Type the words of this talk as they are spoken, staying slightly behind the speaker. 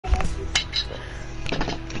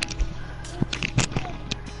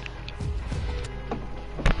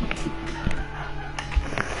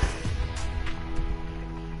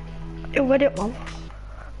ready up, man?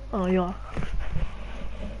 Oh, you are.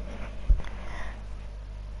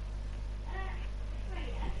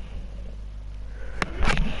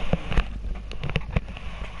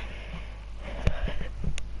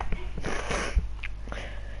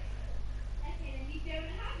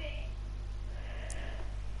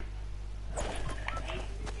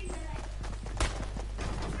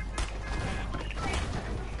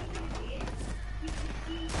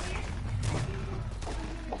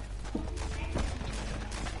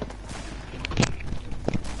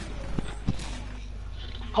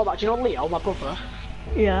 Hold on, do you know Leo, my brother?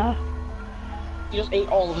 Yeah. He just ate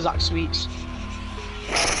all of his Axe sweets.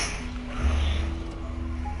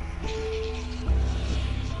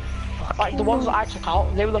 Like the ones that I took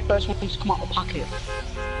out, they were the first ones to come out of the packet.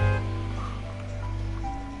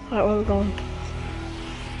 Alright, where are we going?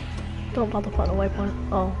 Don't bother putting a waypoint.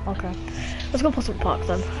 Oh, okay. Let's go put some parks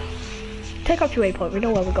then. Take off your waypoint, we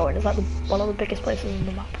know where we're going. It's like one of the biggest places on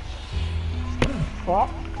the map. What?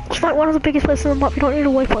 It's like one of the biggest places on the map, you don't need a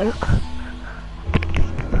waypoint.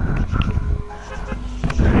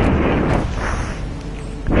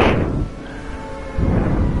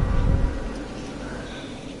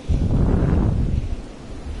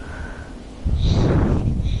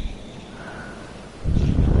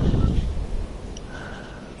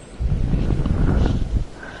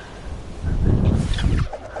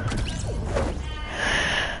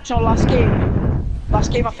 So last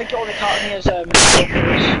game I think it only counted me as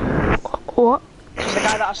What? Cause the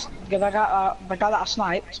guy that I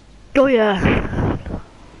sniped. Oh yeah.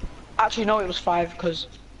 Actually no, it was 5 because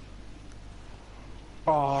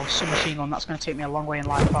submachine gun, that's gonna take me a long way in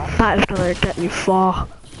life. That is gonna get you far.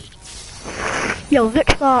 Yo,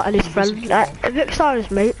 Vicstar and his friend, Vicstar and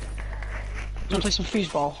his mate. Do you wanna play some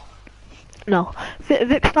foosball? No,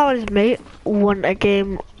 Vicstar and his mate won a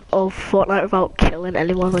game of Fortnite without killing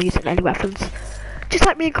anyone or using any weapons. Just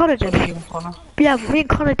like me and Connor did. Yeah, me and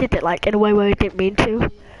Connor did it like in a way where we didn't mean to.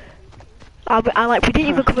 I like, we didn't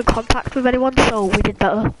even come in contact with anyone, so we did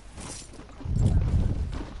better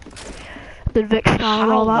than Vicstar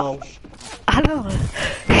and all that. I know.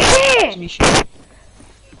 Shit!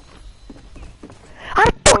 I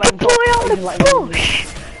fucking blew it out of the bush!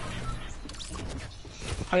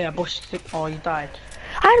 Oh yeah, bush. Oh, you died.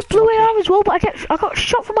 I had a blue AR as well, but I got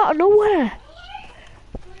shot from out of nowhere.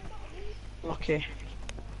 Lucky.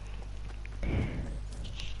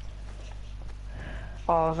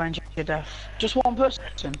 I'll avenge your death. Just one person?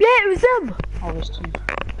 Yeah, it was them. Oh, there's 2.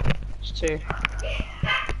 There's 2.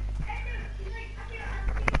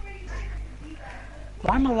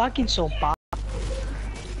 Why am I lagging so bad?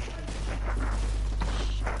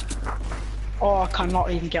 Oh, I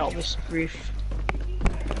cannot even get up this roof.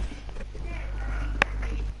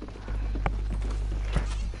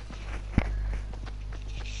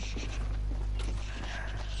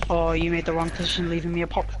 Oh, you made the wrong decision leaving me a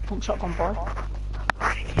pump shotgun, boy.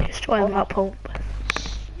 Destroying that pump.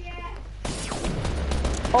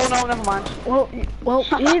 Oh no, never mind. Well,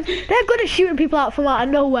 they're good at shooting people out from out of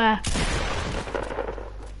nowhere.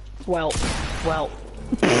 Well. Where?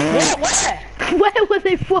 Where were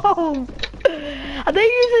they from? Are they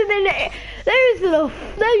using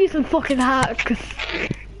they're using fucking hacks.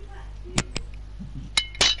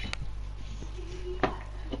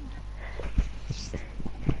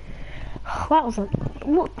 That was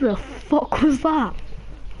what the fuck was that?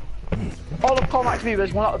 All of Cormac's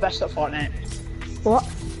viewers, we're not the best at Fortnite. What?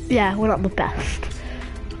 Yeah, we're not the best.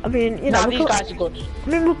 I mean, you know, these guys are good.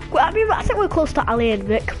 I mean, I think we're close to Ali and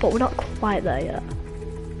Vic, but we're not quite there yet.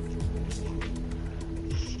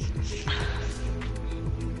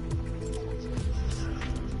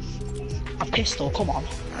 A pistol, come on.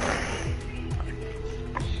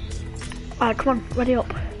 Alright, come on, ready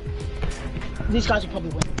up. These guys will probably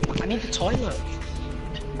win. I need the toilet.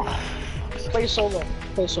 Play solo.